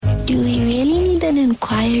an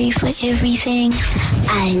inquiry for everything?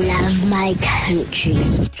 I love my country.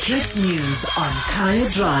 Kids News on Kaya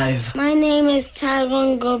Drive. My name is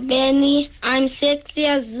Tyrone Gobeni. I'm 6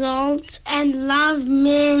 years old, and love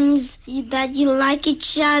means that you like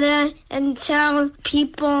each other and tell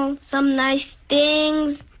people some nice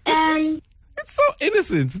things. And it's so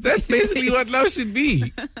innocent. That's basically what love should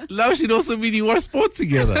be. Love should also mean you watch sports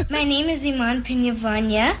together. My name is Iman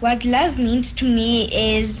Pinyavanya. What love means to me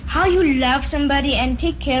is how you love somebody and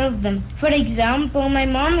take care of them. For example, my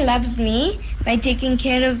mom loves me by taking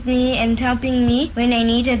care of me and helping me when I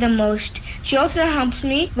need her the most. She also helps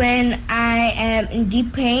me when I am in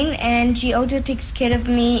deep pain, and she also takes care of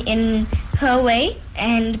me in her way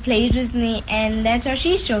and plays with me, and that's how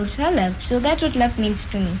she shows her love. So that's what love means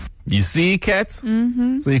to me. You see, Kat?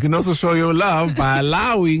 Mm-hmm. So you can also show your love by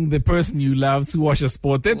allowing the person you love to watch a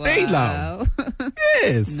sport that they love.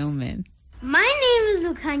 Yes. No, man. my name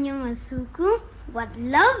is Lukanya Masuku. What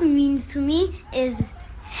love means to me is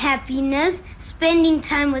happiness, spending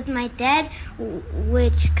time with my dad,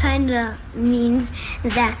 which kind of means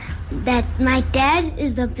that my dad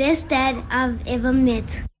is the best dad I've ever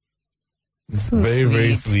met. So very,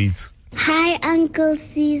 very sweet. Hi, Uncle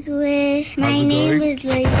Sizwe. My name is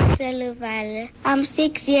Loyita Luvala. I'm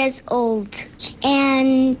 6 years old.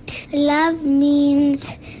 And love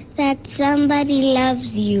means that somebody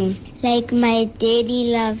loves you, like my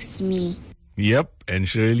daddy loves me. Yep, and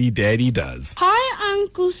surely daddy does. Hi,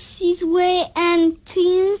 Uncle Sizwe and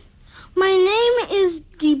team. My name is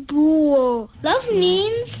Dibuo. Love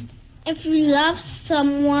means if you love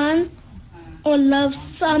someone or love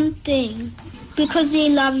something because they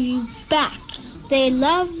love you back. They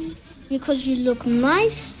love because you look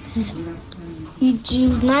nice. You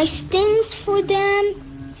do nice things for them.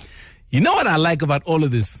 You know what I like about all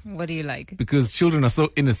of this? What do you like? Because children are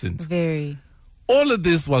so innocent. Very. All of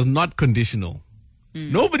this was not conditional.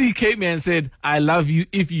 Nobody came here and said, I love you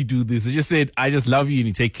if you do this. They just said, I just love you and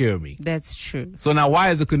you take care of me. That's true. So now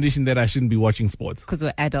why is the condition that I shouldn't be watching sports? Because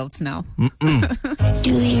we're adults now. Do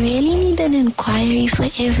we really need an inquiry for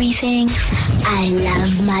everything? I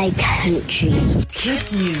love my country.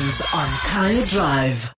 Kids News on Kaya Drive.